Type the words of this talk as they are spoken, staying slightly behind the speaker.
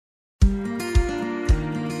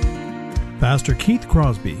Pastor Keith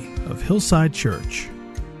Crosby of Hillside Church.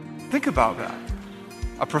 Think about that.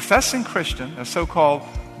 A professing Christian, a so-called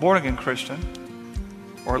born-again Christian,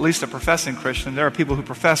 or at least a professing Christian. There are people who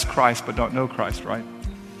profess Christ but don't know Christ, right?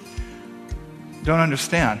 Don't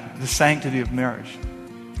understand the sanctity of marriage.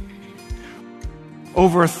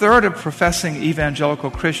 Over a third of professing evangelical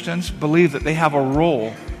Christians believe that they have a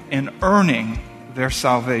role in earning their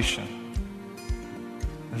salvation.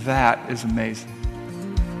 That is amazing.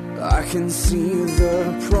 I can see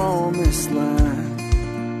the promised land,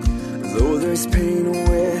 though there's pain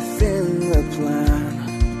within the plan.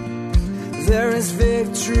 There is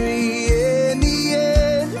victory in the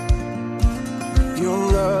end.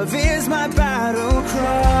 Your love is my battle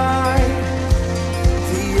cry,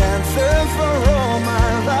 the anthem for all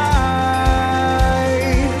my life.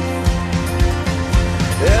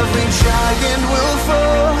 Every giant will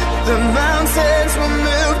fall, the mountains will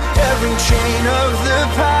move, every chain of the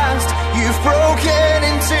past you've broken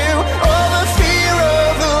into. All the fear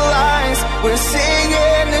of the lies, we're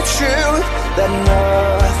singing the truth, that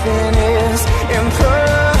nothing is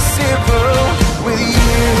impossible with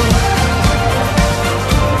you.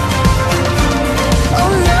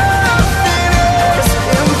 Oh, nothing is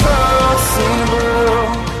impossible.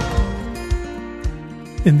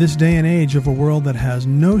 In this day and age of a world that has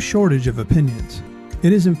no shortage of opinions,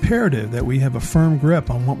 it is imperative that we have a firm grip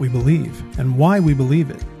on what we believe and why we believe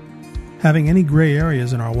it. Having any gray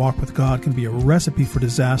areas in our walk with God can be a recipe for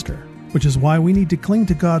disaster, which is why we need to cling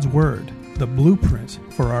to God's Word, the blueprint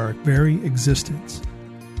for our very existence.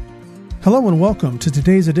 Hello and welcome to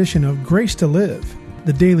today's edition of Grace to Live,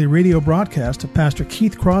 the daily radio broadcast of Pastor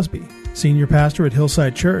Keith Crosby, Senior Pastor at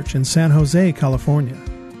Hillside Church in San Jose, California.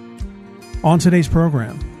 On today's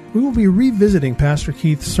program, we will be revisiting Pastor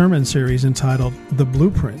Keith's sermon series entitled The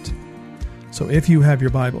Blueprint. So if you have your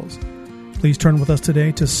Bibles, please turn with us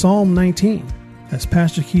today to Psalm 19 as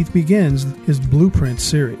Pastor Keith begins his Blueprint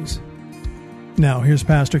series. Now here's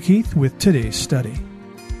Pastor Keith with today's study.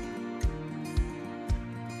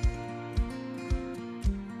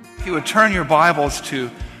 If you would turn your Bibles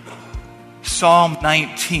to Psalm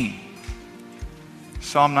 19.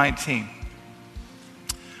 Psalm 19.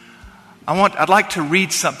 I'd like to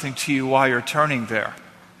read something to you while you're turning there.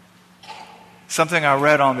 Something I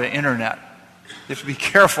read on the internet. You have to be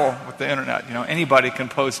careful with the internet. You know, anybody can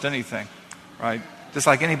post anything, right? Just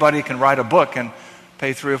like anybody can write a book and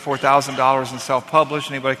pay $3,000 or $4,000 and self-publish.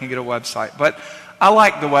 Anybody can get a website. But I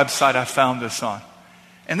like the website I found this on.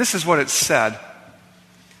 And this is what it said.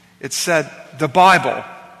 It said, the Bible.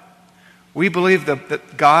 We believe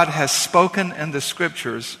that God has spoken in the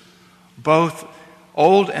Scriptures, both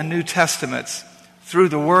Old and New Testaments, through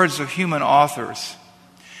the words of human authors.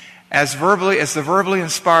 As the verbally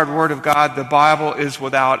inspired Word of God, the Bible is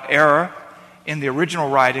without error in the original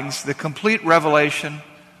writings, the complete revelation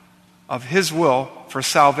of His will for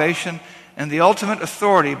salvation, and the ultimate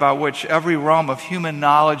authority by which every realm of human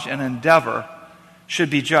knowledge and endeavor should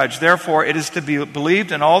be judged. Therefore, it is to be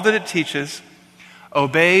believed in all that it teaches,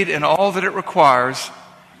 obeyed in all that it requires,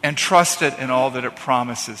 and trusted in all that it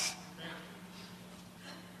promises.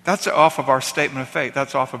 That's off of our statement of faith.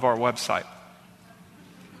 That's off of our website.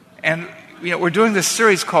 And we're doing this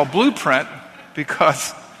series called Blueprint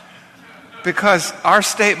because our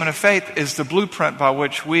statement of faith is the blueprint by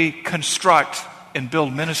which we construct and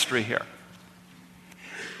build ministry here.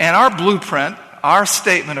 And our blueprint, our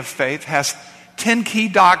statement of faith, has 10 key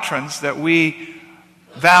doctrines that we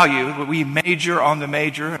value. We major on the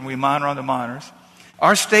major and we minor on the minors.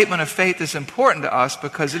 Our statement of faith is important to us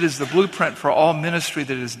because it is the blueprint for all ministry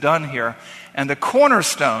that is done here. And the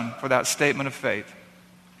cornerstone for that statement of faith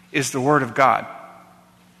is the Word of God,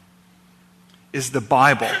 is the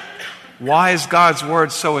Bible. Why is God's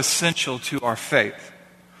Word so essential to our faith?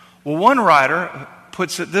 Well, one writer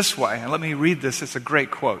puts it this way, and let me read this. It's a great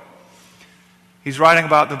quote. He's writing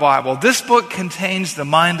about the Bible. This book contains the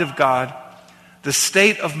mind of God, the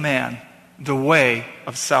state of man, the way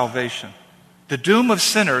of salvation, the doom of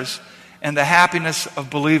sinners, and the happiness of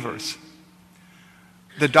believers.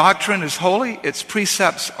 The doctrine is holy, its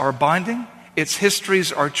precepts are binding, its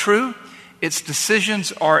histories are true, its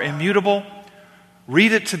decisions are immutable.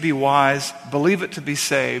 Read it to be wise, believe it to be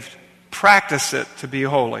saved, practice it to be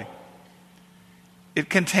holy. It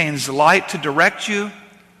contains light to direct you,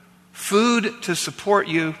 food to support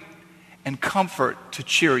you, and comfort to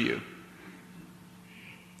cheer you.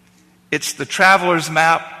 It's the traveler's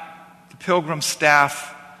map, the pilgrim's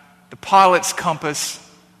staff, the pilot's compass,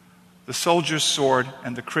 the soldier's sword,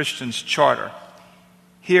 and the Christian's charter.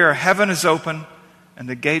 Here, heaven is open and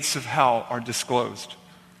the gates of hell are disclosed.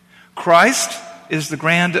 Christ is the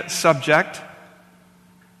grand subject.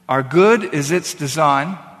 Our good is its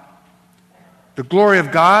design. The glory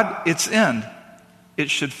of God, its end. It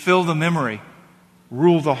should fill the memory,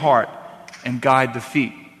 rule the heart, and guide the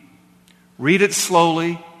feet. Read it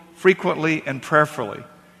slowly, frequently, and prayerfully.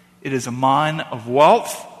 It is a mine of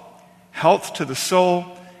wealth, health to the soul,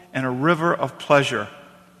 and a river of pleasure.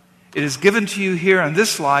 It is given to you here in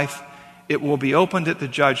this life. It will be opened at the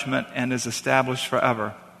judgment and is established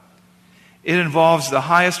forever. It involves the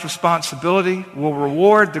highest responsibility, will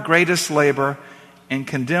reward the greatest labor, and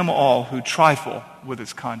condemn all who trifle with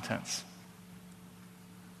its contents.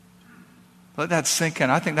 Let that sink in.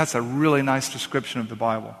 I think that's a really nice description of the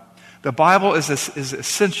Bible. The Bible is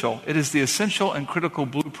essential. It is the essential and critical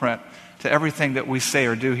blueprint to everything that we say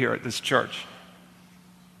or do here at this church.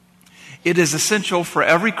 It is essential for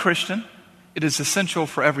every Christian. It is essential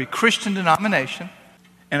for every Christian denomination,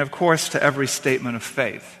 and of course to every statement of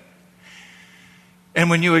faith. And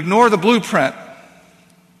when you ignore the blueprint,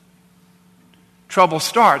 trouble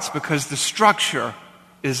starts because the structure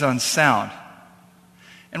is unsound.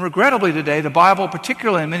 And regrettably today, the Bible,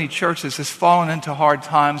 particularly in many churches, has fallen into hard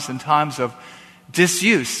times and times of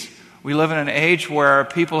disuse. We live in an age where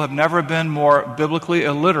people have never been more biblically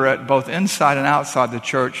illiterate, both inside and outside the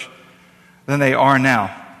church, than they are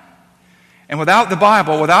now. And without the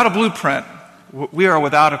Bible, without a blueprint, we are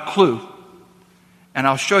without a clue. And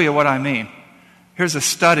I'll show you what I mean. Here's a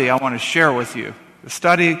study I want to share with you. The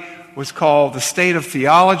study was called The State of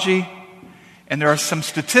Theology, and there are some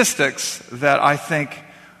statistics that I think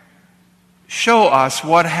show us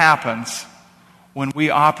what happens when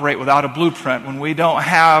we operate without a blueprint, when we don't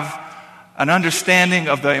have an understanding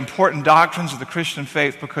of the important doctrines of the Christian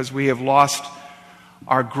faith because we have lost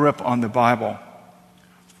our grip on the Bible.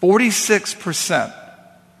 46%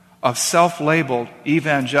 of self-labeled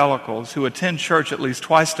evangelicals who attend church at least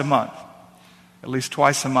twice a month,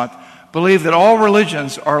 believe that all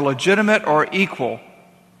religions are legitimate or equal,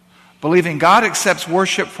 believing God accepts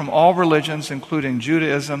worship from all religions, including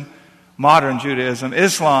Judaism, modern Judaism,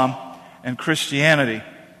 Islam, and Christianity.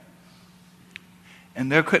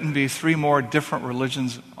 And there couldn't be three more different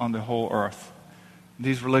religions on the whole earth.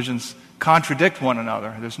 These religions contradict one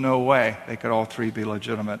another. There's no way they could all three be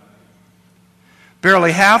legitimate.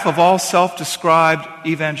 Barely half of all self-described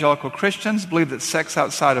evangelical Christians believe that sex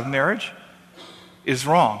outside of marriage is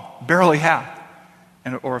wrong. Barely half,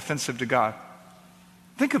 or offensive to God.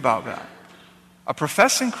 Think about that. A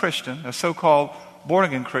professing Christian, a so-called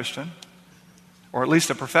born-again Christian, or at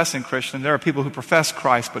least a professing Christian, there are people who profess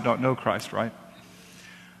Christ but don't know Christ, right?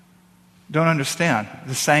 Don't understand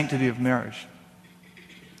the sanctity of marriage.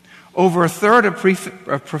 Over a third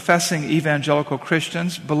of professing evangelical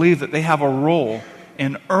Christians believe that they have a role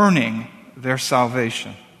in earning their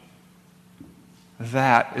salvation.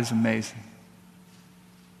 That is amazing.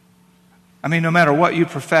 I mean, no matter what you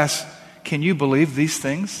profess, can you believe these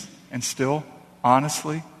things and still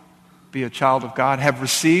honestly be a child of God, have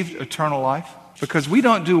received eternal life? Because we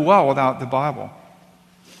don't do well without the Bible.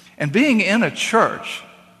 And being in a church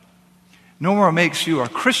no more makes you a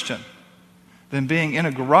Christian than being in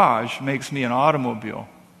a garage makes me an automobile.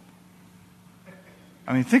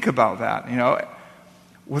 I mean, think about that. You know,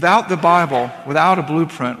 without the Bible, without a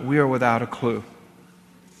blueprint, we are without a clue.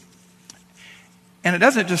 And it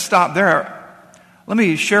doesn't just stop there. Let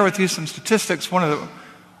me share with you some statistics. A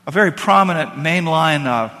very prominent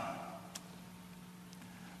mainline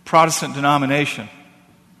Protestant denomination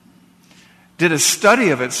did a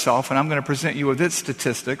study of itself, and I'm going to present you with its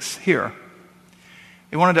statistics here.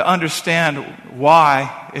 They wanted to understand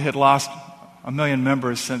why it had lost 1 million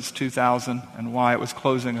members since 2000 and why it was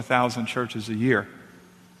closing 1,000 churches a year.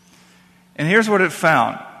 And here's what it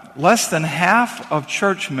found. Less than half of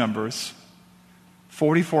church members,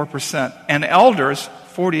 44%, and elders,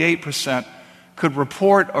 48%, could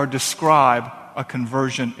report or describe a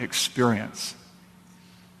conversion experience.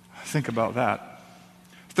 Think about that.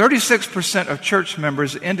 36% of church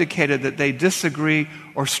members indicated that they disagree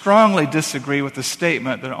or strongly disagree with the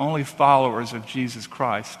statement that only followers of Jesus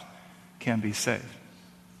Christ can be saved.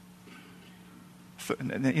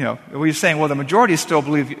 You know, we're saying, well, the majority still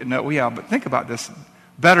believe, no, yeah, but think about this.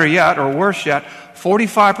 Better yet, or worse yet,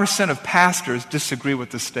 45% of pastors disagree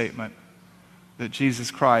with the statement that Jesus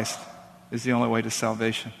Christ is the only way to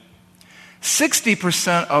salvation.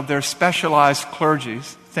 60% of their specialized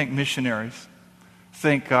clergies, think missionaries,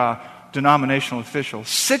 think denominational officials,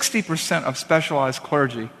 60% of specialized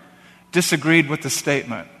clergy disagreed with the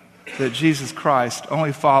statement that Jesus Christ,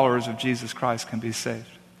 only followers of Jesus Christ can be saved.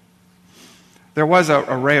 There was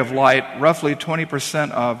a ray of light. Roughly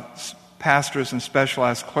 20% of pastors and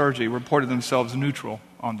specialized clergy reported themselves neutral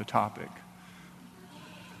on the topic.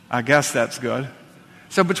 I guess that's good.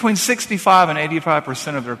 So between 65 and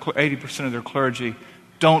 80% of their clergy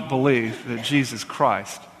don't believe that Jesus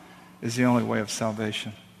Christ is the only way of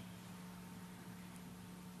salvation.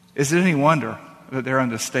 Is it any wonder that they're in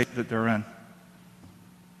the state that they're in?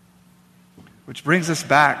 Which brings us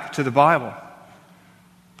back to the Bible.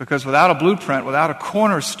 Because without a blueprint, without a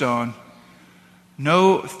cornerstone,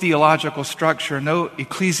 no theological structure, no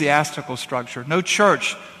ecclesiastical structure, no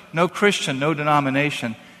church, no Christian, no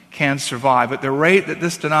denomination can survive. At the rate that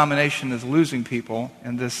this denomination is losing people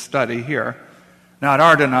in this study here, not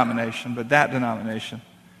our denomination, but that denomination,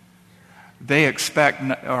 they expect,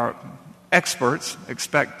 or experts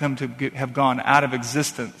expect them to have gone out of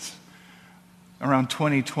existence around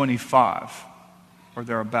 2025 or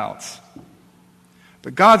thereabouts.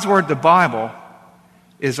 But God's Word, the Bible,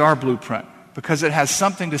 is our blueprint because it has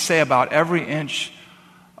something to say about every inch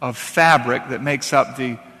of fabric that makes up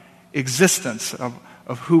the existence of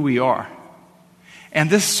who we are. And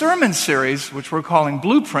this sermon series, which we're calling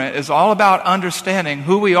Blueprint, is all about understanding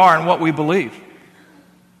who we are and what we believe.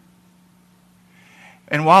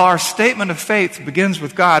 And while our statement of faith begins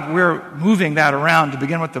with God, we're moving that around to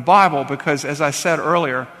begin with the Bible because, as I said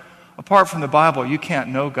earlier, apart from the Bible, you can't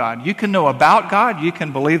know God. You can know about God, you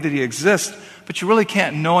can believe that He exists, but you really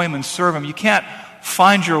can't know Him and serve Him. You can't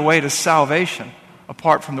find your way to salvation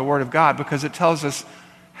apart from the Word of God because it tells us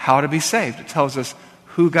how to be saved. It tells us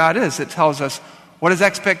who God is. It tells us what His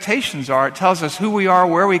expectations are. It tells us who we are,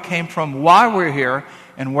 where we came from, why we're here,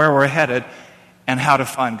 and where we're headed, and how to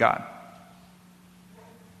find God.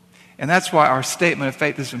 And that's why our statement of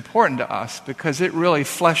faith is important to us, because it really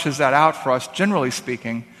fleshes that out for us, generally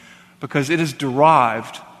speaking, because it is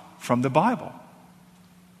derived from the Bible.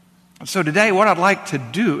 So today, what I'd like to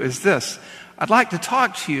do is this. I'd like to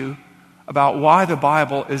talk to you about why the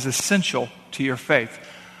Bible is essential to your faith.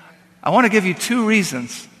 I want to give you two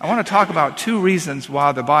reasons. I want to talk about two reasons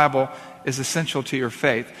why the Bible is essential to your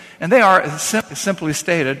faith. And they are, simply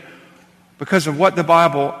stated, because of what the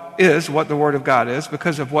Bible is, what the Word of God is,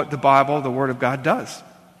 because of what the Bible, the Word of God, does.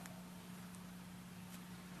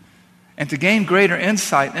 And to gain greater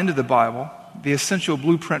insight into the Bible, the essential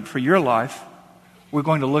blueprint for your life, we're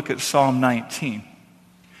going to look at Psalm 19.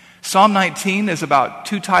 Psalm 19 is about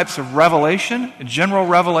two types of revelation, general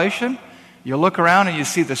revelation. You look around and you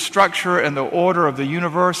see the structure and the order of the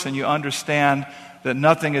universe, and you understand that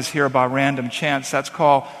nothing is here by random chance. That's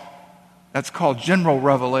called general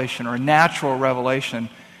revelation or natural revelation.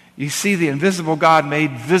 You see the invisible God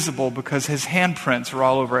made visible because His handprints are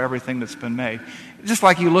all over everything that's been made. Just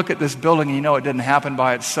like you look at this building and you know it didn't happen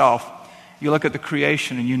by itself. You look at the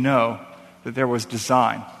creation and you know that there was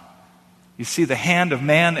design. You see the hand of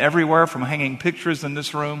man everywhere, from hanging pictures in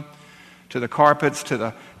this room to the carpets, to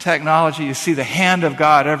the technology. You see the hand of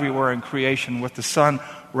God everywhere in creation, with the sun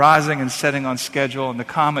rising and setting on schedule and the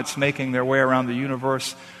comets making their way around the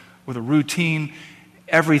universe with a routine,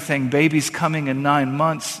 everything, babies coming in 9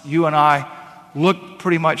 months. You and I look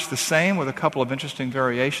pretty much the same with a couple of interesting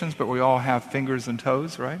variations, but we all have fingers and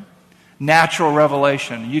toes, right? Natural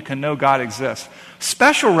revelation, you can know God exists.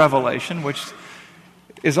 Special revelation, which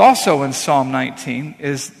is also in Psalm 19,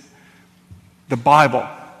 is the Bible,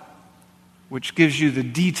 which gives you the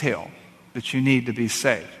detail that you need to be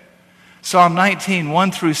saved. Psalm 19,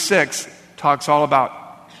 1 through 6, talks all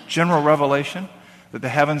about general revelation, that the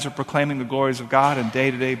heavens are proclaiming the glories of God, and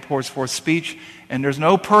day to day pours forth speech. And there's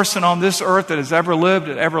no person on this earth that has ever lived,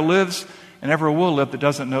 that ever lives, and ever will live that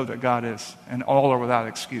doesn't know that God is. And all are without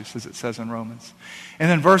excuse, as it says in Romans. And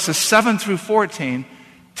then verses 7 through 14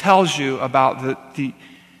 tells you about the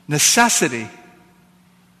necessity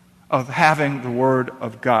of having the Word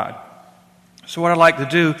of God. So what I'd like to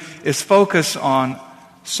do is focus on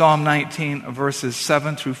Psalm 19, verses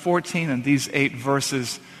 7 through 14, and these 8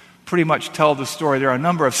 verses pretty much tell the story. There are a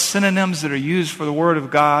number of synonyms that are used for the Word of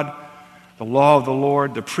God, the law of the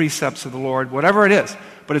Lord, the precepts of the Lord, whatever it is.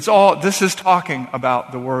 But this is talking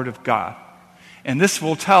about the Word of God. And this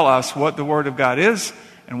will tell us what the Word of God is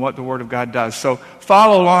and what the Word of God does. So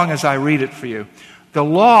follow along as I read it for you. The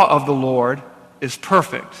law of the Lord is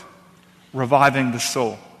perfect, reviving the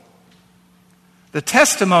soul. The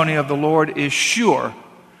testimony of the Lord is sure,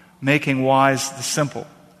 making wise the simple.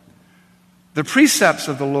 The precepts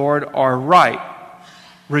of the Lord are right,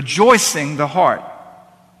 rejoicing the heart.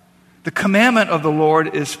 The commandment of the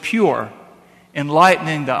Lord is pure,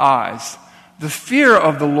 enlightening the eyes. The fear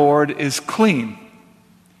of the Lord is clean,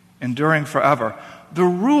 enduring forever. The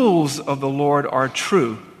rules of the Lord are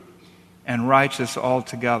true and righteous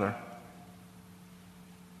altogether.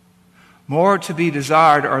 More to be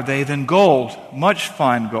desired are they than gold, much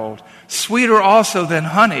fine gold. Sweeter also than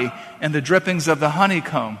honey and the drippings of the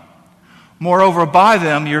honeycomb. Moreover, by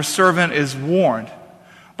them your servant is warned.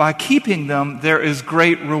 By keeping them there is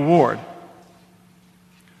great reward.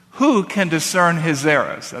 Who can discern his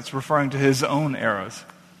errors?" That's referring to his own errors.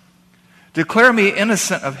 "Declare me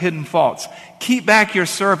innocent of hidden faults. Keep back your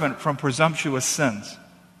servant from presumptuous sins.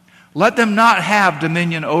 Let them not have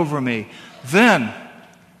dominion over me. Then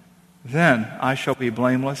I shall be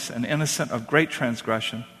blameless and innocent of great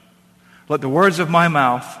transgression. Let the words of my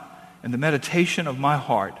mouth and the meditation of my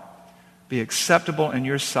heart be acceptable in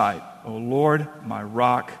your sight, O Lord, my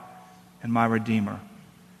rock and my redeemer."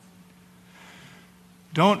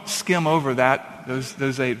 Don't skim over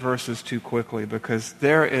those 8 verses too quickly, because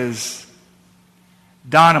there is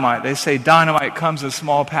dynamite. They say dynamite comes in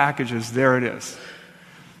small packages. There it is.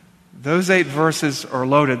 Those 8 verses are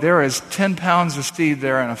loaded. There is 10 pounds of seed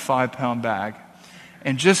there in a 5-pound bag.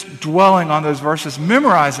 And just dwelling on those verses,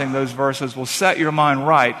 memorizing those verses, will set your mind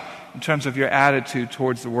right in terms of your attitude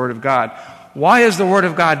towards the Word of God. Why is the Word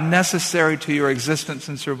of God necessary to your existence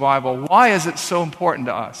and survival? Why is it so important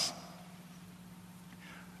to us?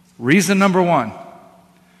 Reason number 1,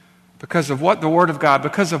 because of what the Word of God,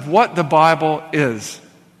 because of what the Bible is.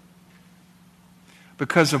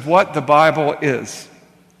 Because of what the Bible is.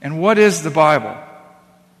 And what is the Bible?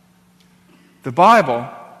 The Bible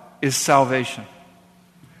is salvation.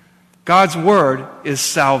 God's Word is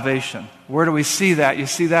salvation. Where do we see that? You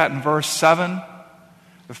see that in verse 7.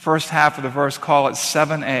 The first half of the verse, call it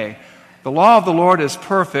 7a. The law of the Lord is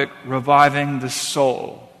perfect, reviving the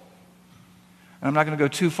soul. And I'm not going to go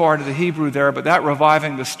too far into the Hebrew there, but that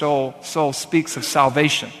reviving the soul speaks of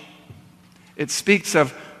salvation. It speaks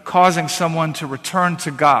of causing someone to return to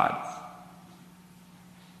God.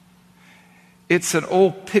 It's an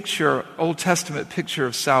Old Testament picture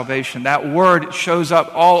of salvation. That word shows up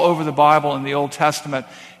all over the Bible in the Old Testament.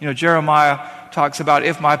 Jeremiah talks about,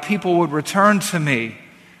 if my people would return to me.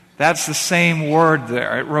 That's the same word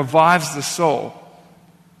there. It revives the soul.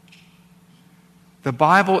 The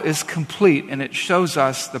Bible is complete, and it shows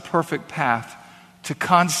us the perfect path to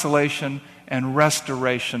consolation and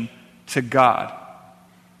restoration to God.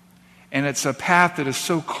 And it's a path that is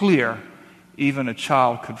so clear, even a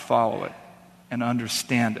child could follow it and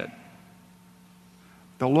understand it.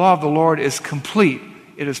 The law of the Lord is complete,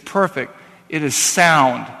 it is perfect, it is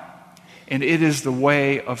sound, and it is the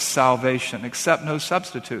way of salvation, except no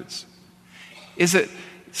substitutes.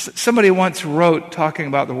 Somebody once wrote, talking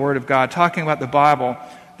about the Word of God, talking about the Bible,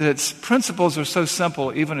 that its principles are so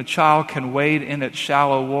simple, even a child can wade in its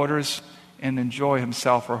shallow waters and enjoy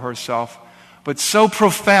himself or herself, but so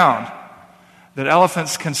profound that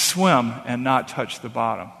elephants can swim and not touch the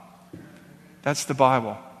bottom. That's the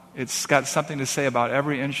Bible. It's got something to say about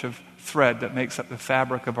every inch of thread that makes up the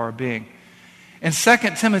fabric of our being. In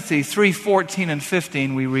 2 Timothy 3:14 and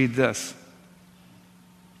 15, we read this.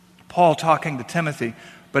 Paul talking to Timothy,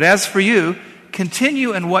 "But as for you,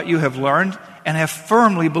 continue in what you have learned and have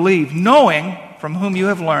firmly believed, knowing from whom you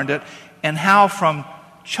have learned it, and how from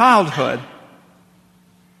childhood,"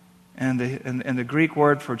 and the Greek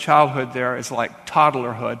word for childhood there is like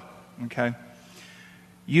toddlerhood, okay?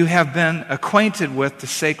 "You have been acquainted with the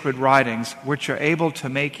sacred writings, which are able to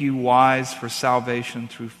make you wise for salvation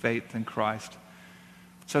through faith in Christ."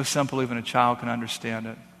 So simple, even a child can understand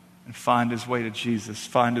it and find his way to Jesus,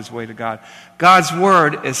 find his way to God. God's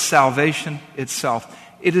Word is salvation itself.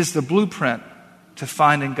 It is the blueprint to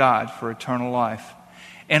finding God for eternal life.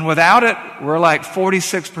 And without it, we're like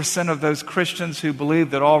 46% of those Christians who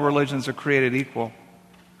believe that all religions are created equal.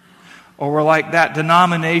 Or we're like that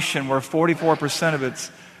denomination where 44% of its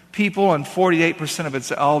people and 48% of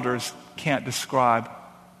its elders can't describe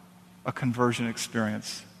a conversion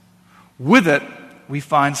experience. With it, we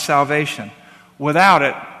find salvation. Without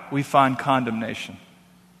it, we find condemnation.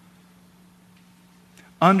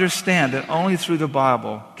 Understand that only through the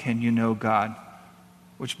Bible can you know God.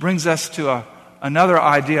 Which brings us to another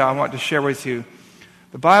idea I want to share with you.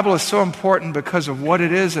 The Bible is so important because of what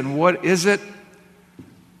it is, and what is it?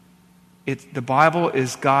 The Bible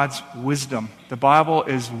is God's wisdom. The Bible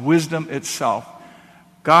is wisdom itself.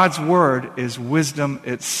 God's Word is wisdom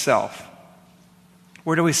itself.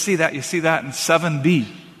 Where do we see that? You see that in 7b.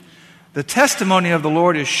 "The testimony of the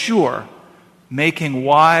Lord is sure, making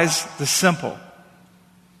wise the simple."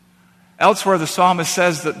 Elsewhere, the psalmist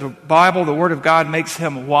says that the Bible, the Word of God, makes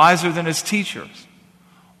him wiser than his teachers,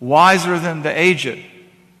 wiser than the aged.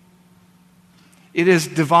 It is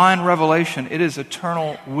divine revelation. It is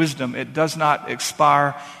eternal wisdom. It does not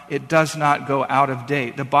expire. It does not go out of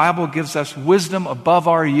date. The Bible gives us wisdom above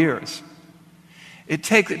our years. It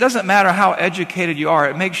doesn't matter how educated you are.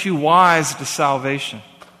 It makes you wise to salvation.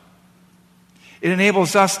 It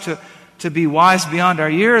enables us to be wise beyond our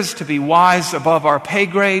years, to be wise above our pay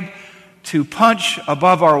grade, to punch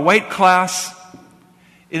above our weight class.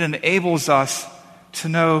 It enables us to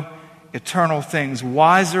know eternal things,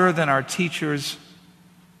 wiser than our teachers.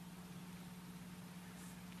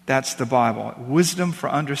 That's the Bible. Wisdom for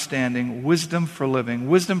understanding, wisdom for living,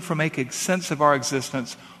 wisdom for making sense of our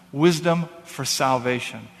existence, wisdom for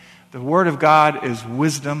salvation. The Word of God is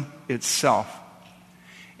wisdom itself.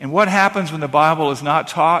 And what happens when the Bible is not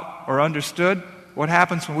taught or understood? What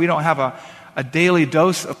happens when we don't have a daily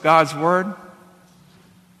dose of God's Word?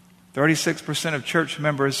 36% of church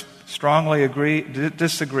members strongly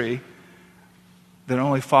disagree that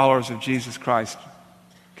only followers of Jesus Christ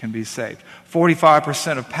can be saved.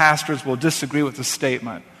 45% of pastors will disagree with the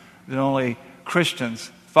statement that only Christians,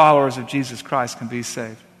 followers of Jesus Christ, can be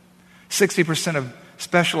saved. 60% of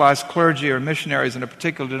specialized clergy or missionaries in a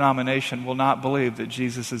particular denomination will not believe that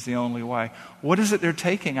Jesus is the only way. What is it they're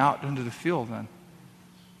taking out into the field then?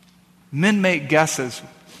 Men make guesses.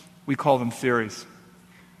 We call them theories.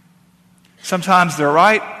 Sometimes they're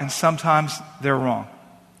right and sometimes they're wrong.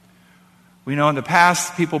 We know in the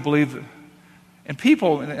past people believe, and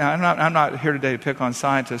people, and I'm not here today to pick on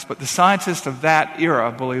scientists, but the scientists of that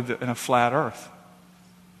era believed in a flat earth.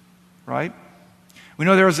 Right? We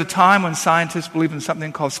know there was a time when scientists believed in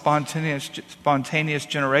something called spontaneous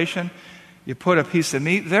generation. You put a piece of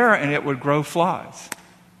meat there and it would grow flies.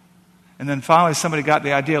 And then finally somebody got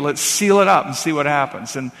the idea, let's seal it up and see what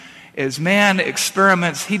happens. And as man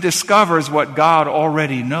experiments, he discovers what God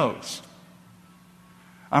already knows.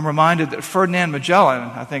 I'm reminded that Ferdinand Magellan,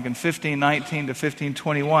 I think in 1519 to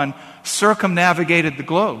 1521, circumnavigated the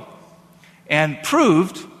globe and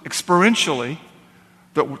proved experientially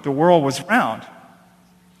that the world was round.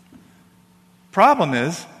 Problem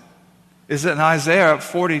is that in Isaiah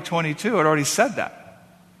 40:22, it already said that.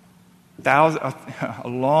 A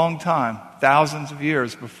long time, thousands of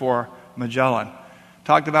years before Magellan.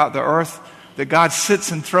 Talked about the earth, that God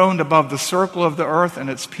sits enthroned above the circle of the earth, and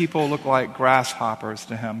its people look like grasshoppers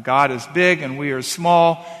to him. God is big and we are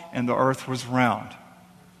small, and the earth was round.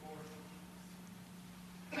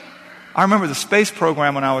 I remember the space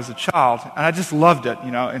program when I was a child, and I just loved it,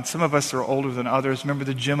 and some of us are older than others. Remember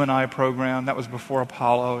the Gemini program? That was before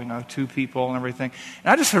Apollo, 2 people and everything.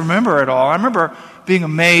 And I just remember it all. I remember being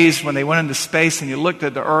amazed when they went into space and you looked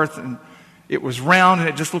at the earth and it was round and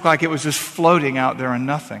it just looked like it was just floating out there in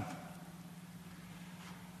nothing.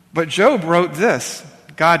 But Job wrote this: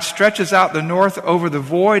 God stretches out the north over the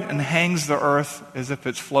void and hangs the earth as if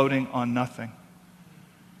it's floating on nothing.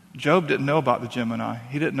 Job didn't know about the Gemini.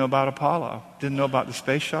 He didn't know about Apollo. Didn't know about the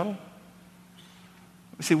space shuttle.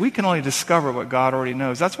 See, we can only discover what God already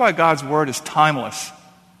knows. That's why God's Word is timeless.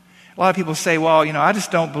 A lot of people say, well, I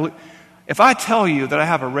just don't believe. If I tell you that I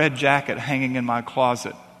have a red jacket hanging in my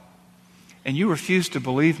closet and you refuse to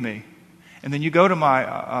believe me, and then you go to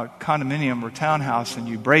my condominium or townhouse and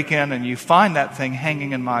you break in and you find that thing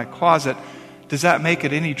hanging in my closet, does that make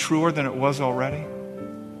it any truer than it was already?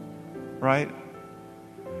 Right?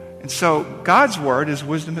 And so God's Word is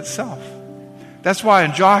wisdom itself. That's why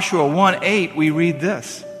in Joshua 1:8 we read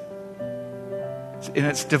this. In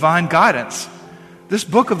its divine guidance. This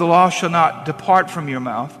book of the law shall not depart from your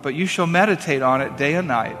mouth, but you shall meditate on it day and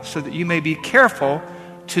night, so that you may be careful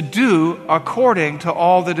to do according to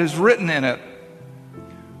all that is written in it.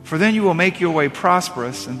 For then you will make your way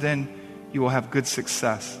prosperous, and then you will have good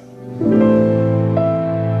success.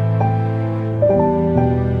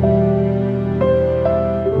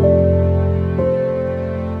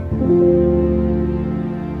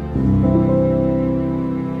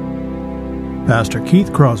 Pastor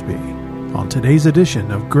Keith Crosby on today's edition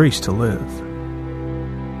of Grace to Live.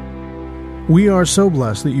 We are so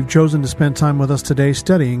blessed that you've chosen to spend time with us today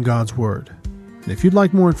studying God's Word. And if you'd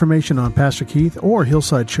like more information on Pastor Keith or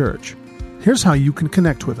Hillside Church, here's how you can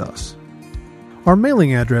connect with us. Our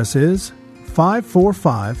mailing address is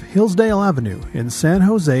 545 Hillsdale Avenue in San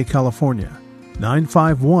Jose, California,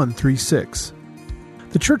 95136.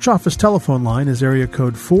 The church office telephone line is area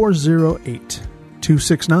code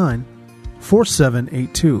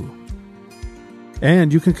 408-269-4782.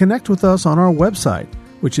 And you can connect with us on our website,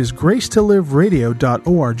 which is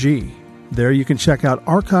gracetoliveradio.org. There you can check out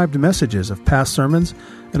archived messages of past sermons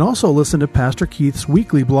and also listen to Pastor Keith's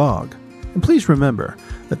weekly blog. And please remember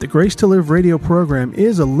that the Grace to Live radio program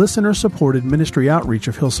is a listener-supported ministry outreach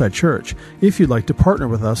of Hillside Church if you'd like to partner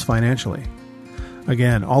with us financially.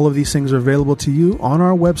 Again, all of these things are available to you on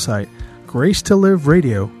our website,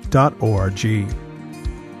 gracetoliveradio.org.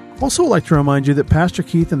 Also, I'd like to remind you that Pastor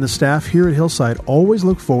Keith and the staff here at Hillside always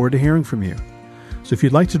look forward to hearing from you. So if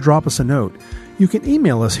you'd like to drop us a note, you can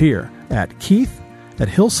email us here at keith at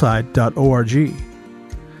hillside.org,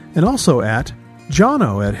 and also at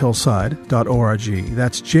jono at hillside.org.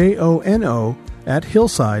 That's JONO at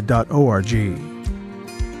hillside.org.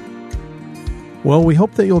 Well, we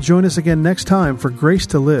hope that you'll join us again next time for Grace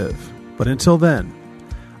to Live. But until then,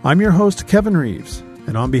 I'm your host, Kevin Reeves,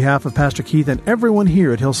 and on behalf of Pastor Keith and everyone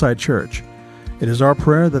here at Hillside Church, it is our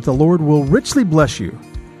prayer that the Lord will richly bless you.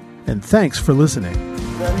 And thanks for listening.